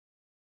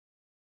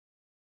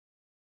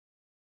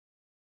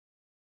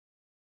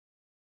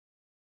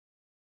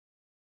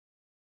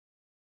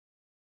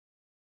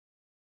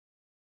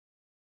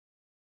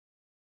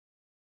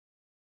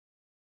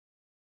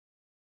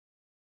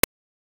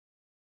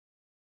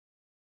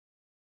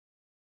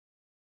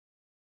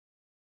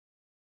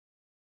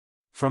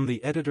From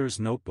the Editor's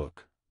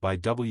Notebook, by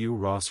W.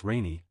 Ross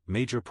Rainey,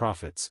 Major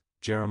Prophets,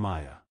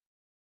 Jeremiah.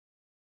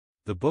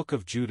 The Book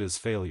of Judah's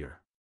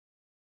Failure.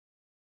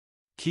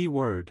 Key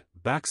word,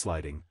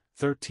 backsliding,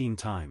 13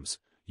 times,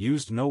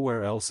 used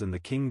nowhere else in the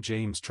King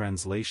James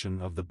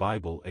translation of the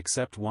Bible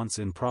except once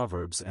in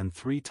Proverbs and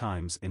 3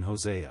 times in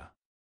Hosea.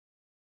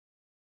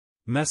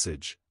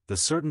 Message, the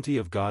certainty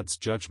of God's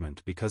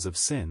judgment because of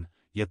sin,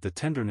 yet the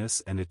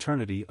tenderness and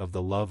eternity of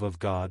the love of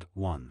God.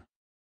 1.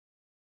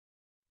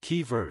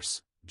 Key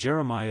verse,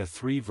 Jeremiah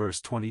 3 verse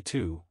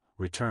 22,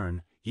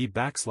 Return, ye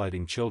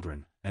backsliding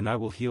children, and I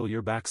will heal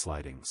your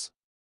backslidings.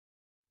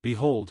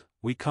 Behold,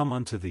 we come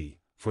unto thee,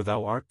 for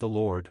thou art the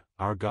Lord,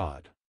 our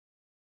God.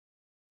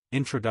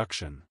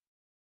 Introduction.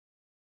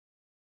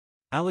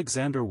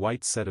 Alexander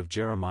White said of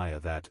Jeremiah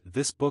that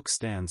this book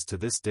stands to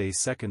this day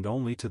second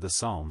only to the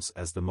Psalms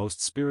as the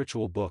most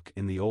spiritual book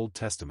in the Old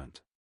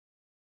Testament.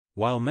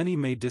 While many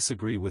may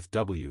disagree with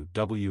W.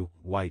 W.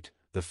 White,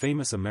 the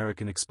famous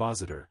American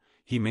expositor,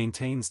 he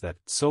maintains that,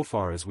 so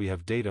far as we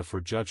have data for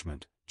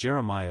judgment,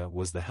 Jeremiah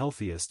was the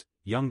healthiest,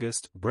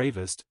 youngest,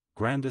 bravest,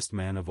 grandest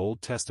man of Old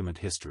Testament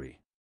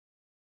history.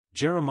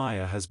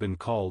 Jeremiah has been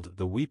called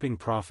the weeping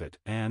prophet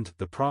and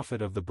the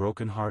prophet of the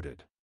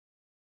broken-hearted.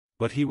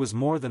 But he was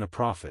more than a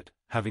prophet,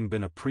 having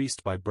been a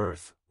priest by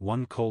birth.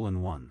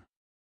 1:1.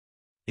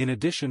 In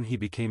addition, he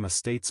became a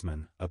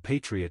statesman, a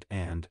patriot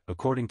and,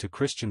 according to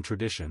Christian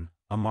tradition,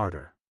 a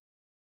martyr.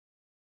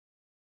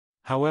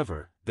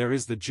 However, there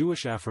is the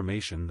Jewish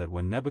affirmation that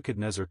when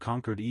Nebuchadnezzar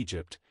conquered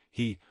Egypt,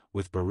 he,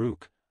 with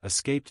Baruch,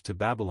 escaped to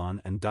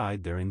Babylon and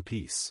died there in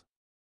peace.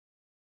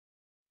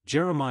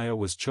 Jeremiah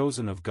was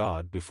chosen of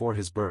God before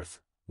his birth,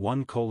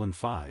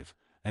 1:5,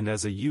 and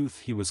as a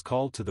youth he was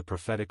called to the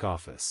prophetic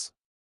office.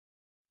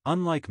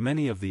 Unlike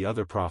many of the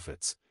other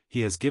prophets,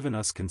 he has given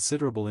us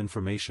considerable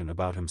information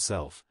about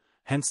himself,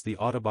 hence the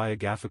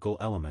autobiographical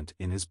element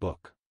in his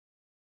book.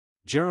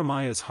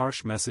 Jeremiah's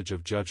harsh message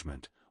of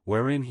judgment,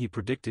 wherein he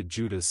predicted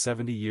Judah's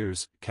 70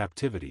 years'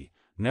 captivity,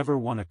 never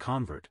won a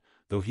convert,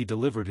 though he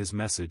delivered his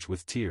message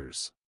with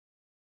tears.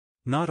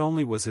 Not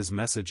only was his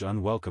message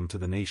unwelcome to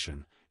the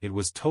nation, it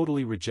was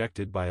totally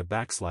rejected by a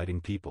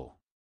backsliding people.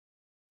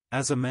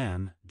 As a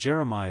man,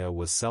 Jeremiah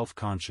was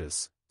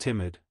self-conscious,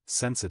 timid,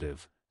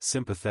 sensitive,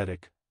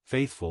 sympathetic,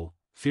 faithful,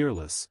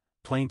 fearless,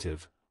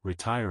 plaintive,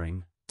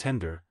 retiring,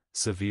 tender,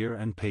 severe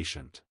and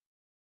patient.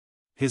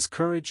 His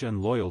courage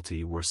and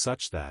loyalty were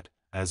such that,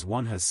 as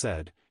one has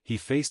said, he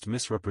faced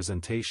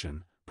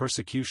misrepresentation,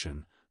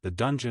 persecution, the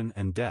dungeon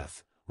and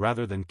death,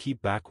 rather than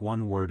keep back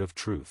one word of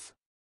truth.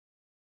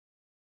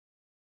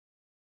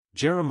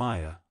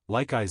 Jeremiah,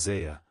 like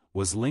Isaiah,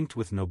 was linked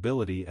with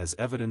nobility as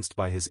evidenced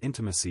by his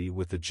intimacy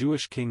with the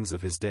Jewish kings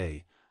of his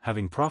day,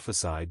 having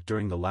prophesied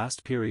during the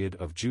last period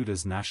of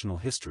Judah's national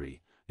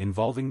history,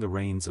 involving the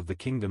reigns of the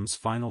kingdom's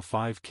final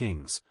 5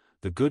 kings,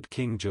 the good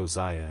King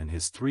Josiah and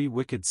his 3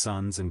 wicked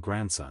sons and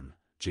grandson,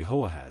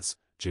 Jehoahaz,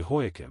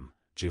 Jehoiakim,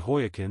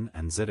 Jehoiakim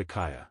and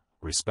Zedekiah,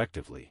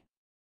 respectively.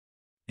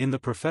 In the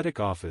prophetic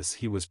office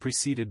he was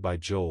preceded by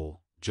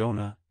Joel,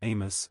 Jonah,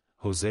 Amos,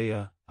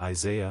 Hosea,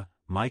 Isaiah,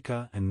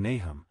 Micah and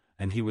Nahum,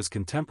 and he was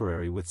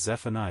contemporary with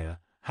Zephaniah,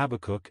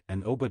 Habakkuk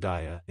and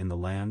Obadiah in the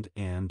land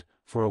and,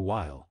 for a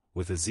while,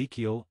 with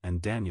Ezekiel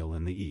and Daniel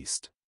in the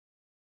east.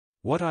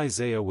 What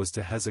Isaiah was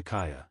to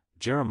Hezekiah,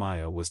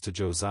 Jeremiah was to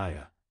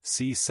Josiah,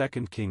 see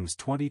 2 Kings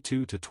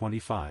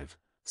 22-25,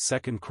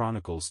 2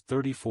 Chronicles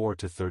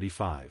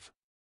 34-35.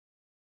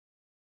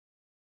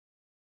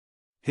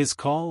 His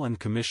call and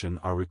commission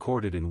are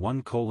recorded in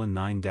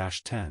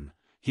 1:9-10,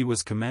 he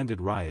was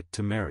commanded riot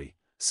to marry,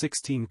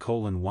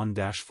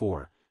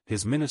 16:1-4,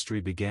 his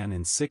ministry began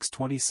in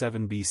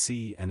 627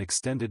 BC and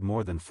extended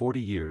more than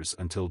 40 years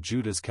until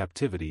Judah's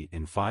captivity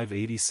in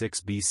 586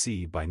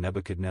 BC by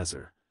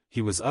Nebuchadnezzar.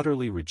 He was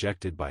utterly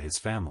rejected by his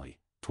family,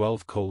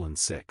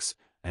 12:6,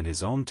 and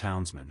his own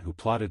townsmen who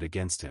plotted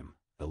against him,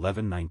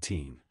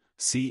 11:19,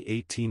 c.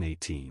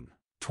 18:18,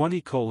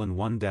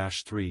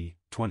 20:1-3,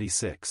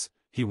 26.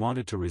 He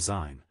wanted to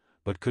resign,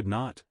 but could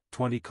not,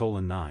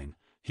 20:9,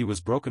 he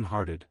was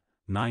broken-hearted,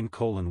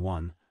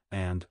 9:1,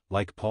 and,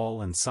 like Paul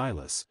and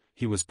Silas,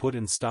 he was put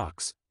in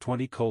stocks,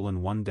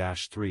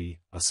 20:1-3,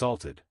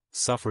 assaulted,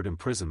 suffered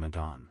imprisonment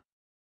on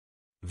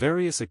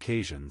various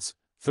occasions,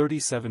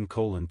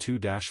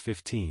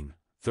 37:2-15,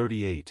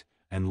 38,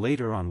 and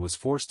later on was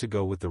forced to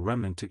go with the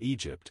remnant to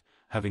Egypt,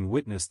 having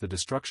witnessed the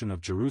destruction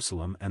of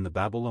Jerusalem and the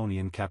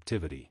Babylonian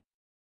captivity.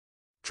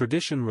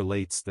 Tradition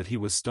relates that he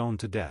was stoned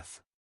to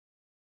death.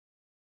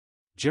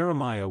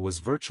 Jeremiah was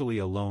virtually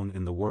alone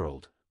in the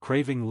world,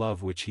 craving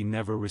love which he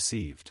never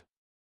received.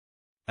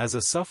 As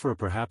a sufferer,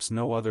 perhaps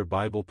no other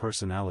Bible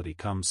personality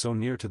comes so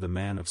near to the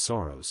man of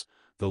sorrows,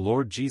 the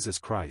Lord Jesus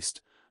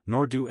Christ,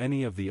 nor do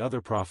any of the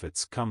other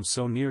prophets come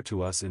so near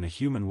to us in a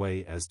human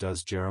way as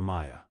does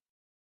Jeremiah.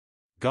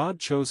 God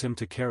chose him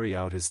to carry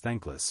out his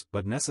thankless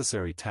but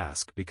necessary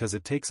task because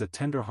it takes a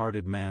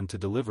tender-hearted man to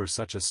deliver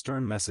such a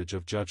stern message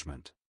of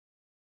judgment.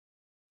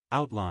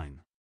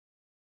 Outline.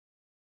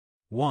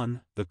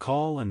 1. The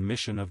call and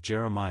mission of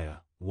Jeremiah,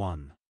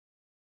 1.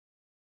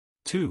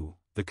 2.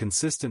 the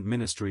consistent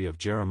ministry of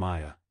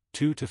Jeremiah,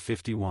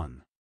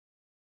 2-51.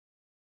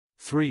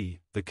 3.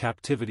 The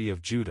captivity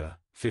of Judah,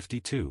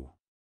 52.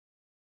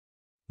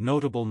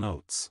 Notable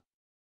notes.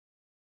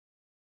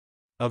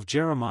 Of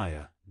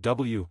Jeremiah,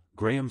 W.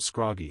 Graham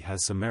Scroggie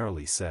has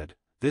summarily said,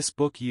 "This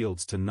book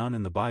yields to none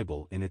in the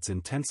Bible in its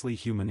intensely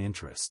human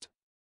interest.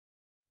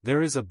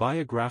 There is a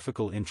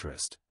biographical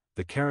interest,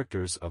 the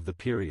characters of the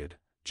period,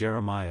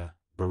 Jeremiah,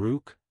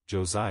 Baruch,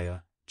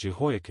 Josiah,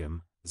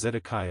 Jehoiakim,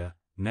 Zedekiah,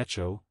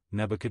 Necho,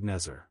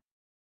 Nebuchadnezzar.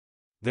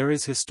 There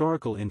is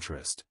historical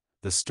interest,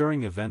 the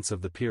stirring events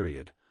of the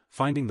period,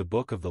 finding the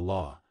book of the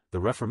law, the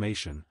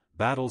Reformation,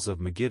 battles of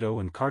Megiddo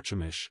and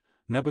Carchemish,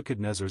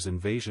 Nebuchadnezzar's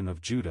invasion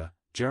of Judah,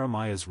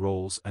 Jeremiah's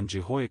roles and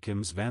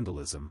Jehoiakim's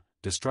vandalism,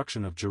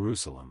 destruction of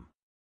Jerusalem.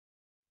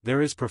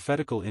 There is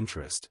prophetical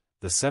interest,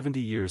 the 70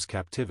 years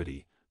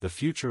captivity, the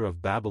future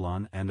of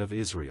Babylon and of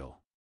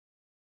Israel.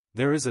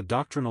 There is a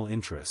doctrinal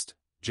interest,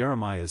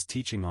 Jeremiah's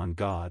teaching on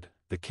God,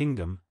 the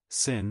kingdom,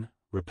 sin,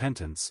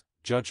 repentance,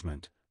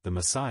 judgment, the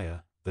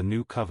Messiah, the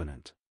new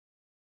covenant.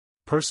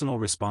 Personal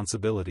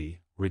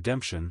responsibility,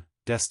 redemption,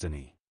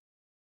 destiny.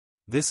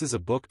 This is a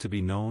book to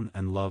be known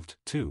and loved,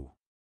 too.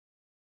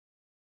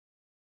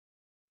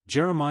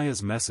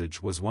 Jeremiah's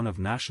message was one of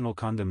national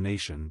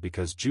condemnation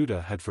because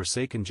Judah had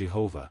forsaken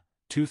Jehovah,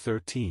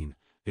 2:13.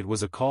 It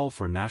was a call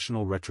for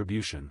national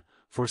retribution,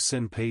 for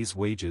sin pays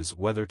wages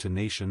whether to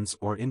nations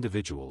or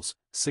individuals,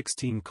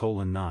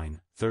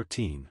 16:9,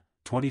 13,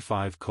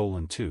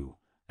 25:2,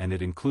 and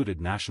it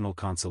included national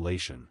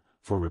consolation,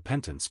 for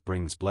repentance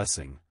brings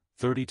blessing,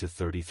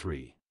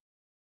 30-33.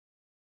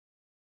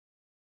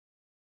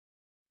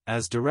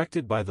 As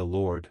directed by the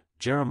Lord,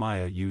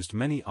 Jeremiah used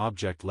many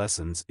object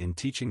lessons in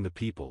teaching the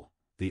people: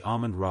 the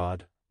almond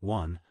rod,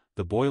 1,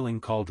 the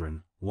boiling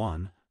cauldron,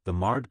 1, the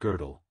marred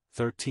girdle,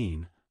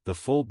 13, the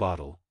full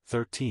bottle,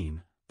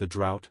 13, the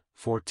drought,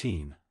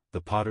 14,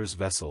 the potter's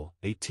vessel,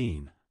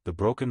 18, the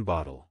broken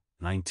bottle,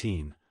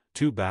 19,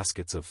 2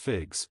 baskets of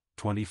figs,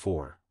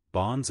 24,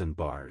 bonds and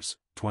bars,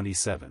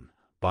 27,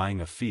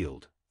 buying a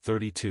field,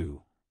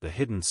 32, the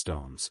hidden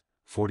stones,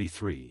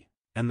 43,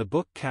 and the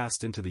book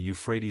cast into the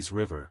Euphrates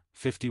River,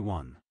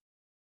 51.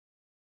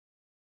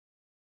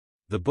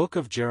 The book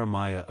of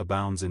Jeremiah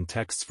abounds in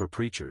texts for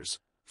preachers: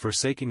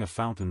 forsaking a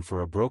fountain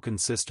for a broken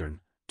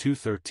cistern,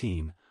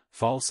 2:13,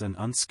 false and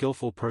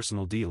unskillful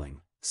personal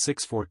dealing,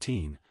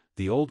 6:14,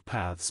 the old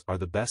paths are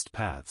the best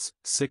paths,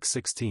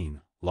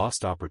 6:16,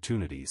 lost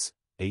opportunities,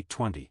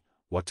 8:20,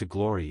 what to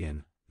glory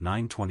in,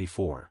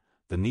 9:24,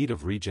 the need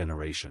of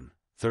regeneration,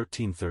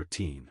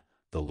 13:13,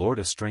 the Lord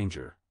a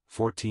stranger,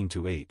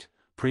 14-8,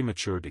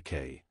 premature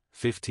decay,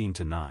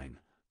 15-9,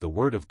 the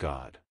Word of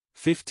God,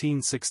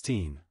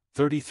 15:16,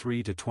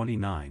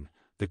 33-29,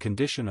 the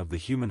condition of the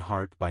human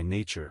heart by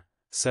nature,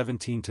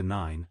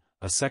 17-9,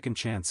 a second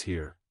chance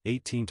here,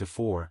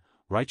 18-4,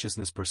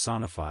 righteousness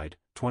personified,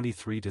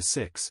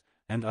 23-6,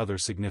 and other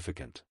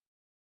significant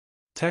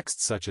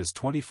texts such as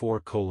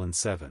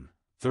 24:7,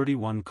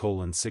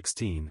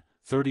 31:16,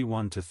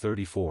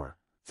 31-34,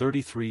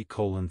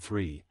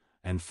 33:3,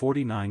 and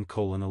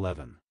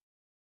 49:11.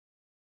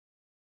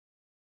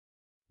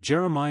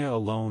 Jeremiah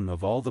alone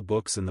of all the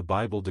books in the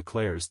Bible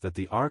declares that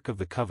the Ark of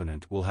the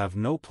Covenant will have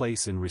no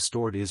place in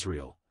restored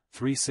Israel,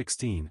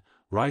 3:16,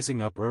 rising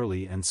up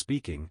early and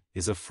speaking,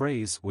 is a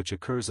phrase which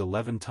occurs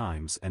 11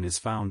 times and is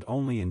found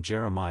only in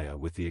Jeremiah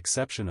with the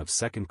exception of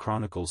 2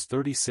 Chronicles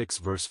 36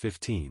 verse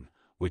 15,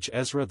 which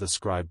Ezra the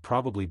scribe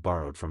probably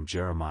borrowed from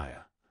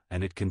Jeremiah,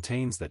 and it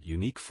contains that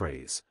unique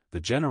phrase,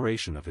 the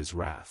generation of his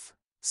wrath,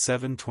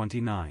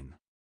 7:29.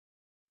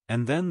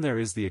 And then there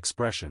is the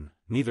expression,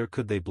 neither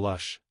could they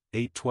blush,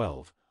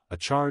 8:12, a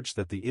charge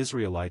that the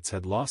Israelites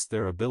had lost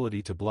their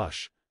ability to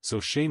blush, so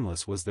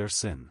shameless was their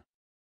sin.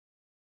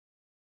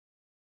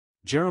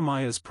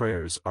 Jeremiah's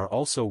prayers are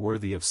also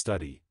worthy of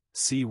study,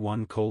 see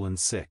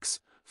 1:6,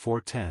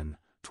 4:10,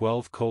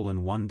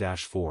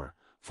 12:1-4,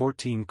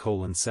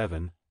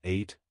 14:7,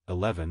 8,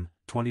 11,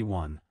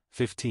 21,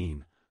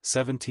 15,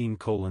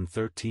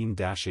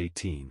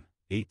 17:13-18,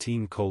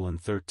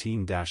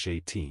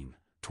 18:13-18,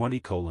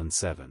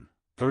 20:7,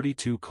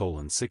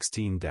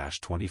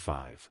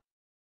 32:16-25.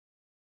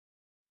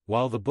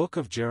 While the book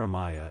of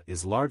Jeremiah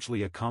is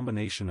largely a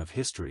combination of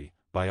history,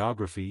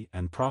 biography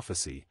and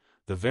prophecy,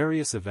 the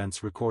various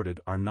events recorded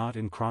are not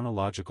in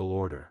chronological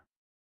order.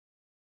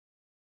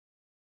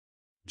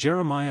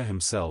 Jeremiah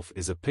himself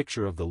is a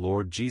picture of the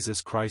Lord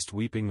Jesus Christ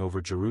weeping over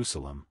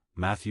Jerusalem,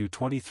 Matthew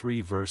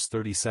 23 verse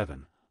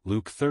 37,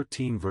 Luke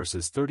 13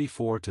 verses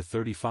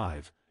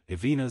 34-35,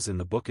 Evenas in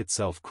the book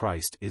itself.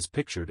 Christ is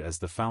pictured as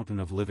the fountain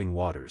of living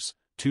waters,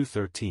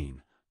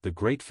 2:13, the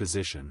great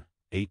physician,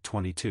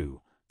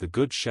 8:22, the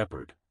good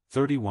shepherd,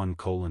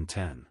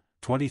 31:10,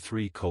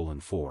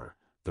 23:4,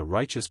 the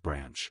righteous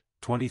branch,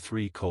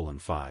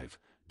 23:5,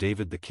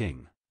 David the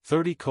king,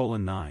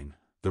 30:9,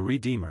 the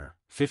Redeemer,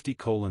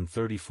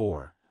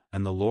 50:34,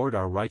 and the Lord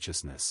our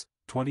righteousness,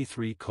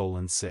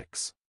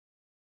 23:6.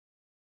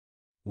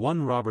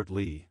 1 Robert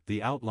Lee,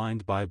 The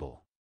Outlined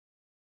Bible.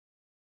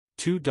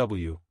 2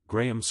 W.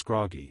 Graham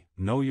Scroggie,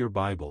 Know Your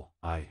Bible,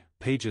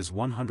 pages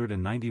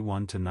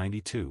 191 to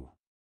 92.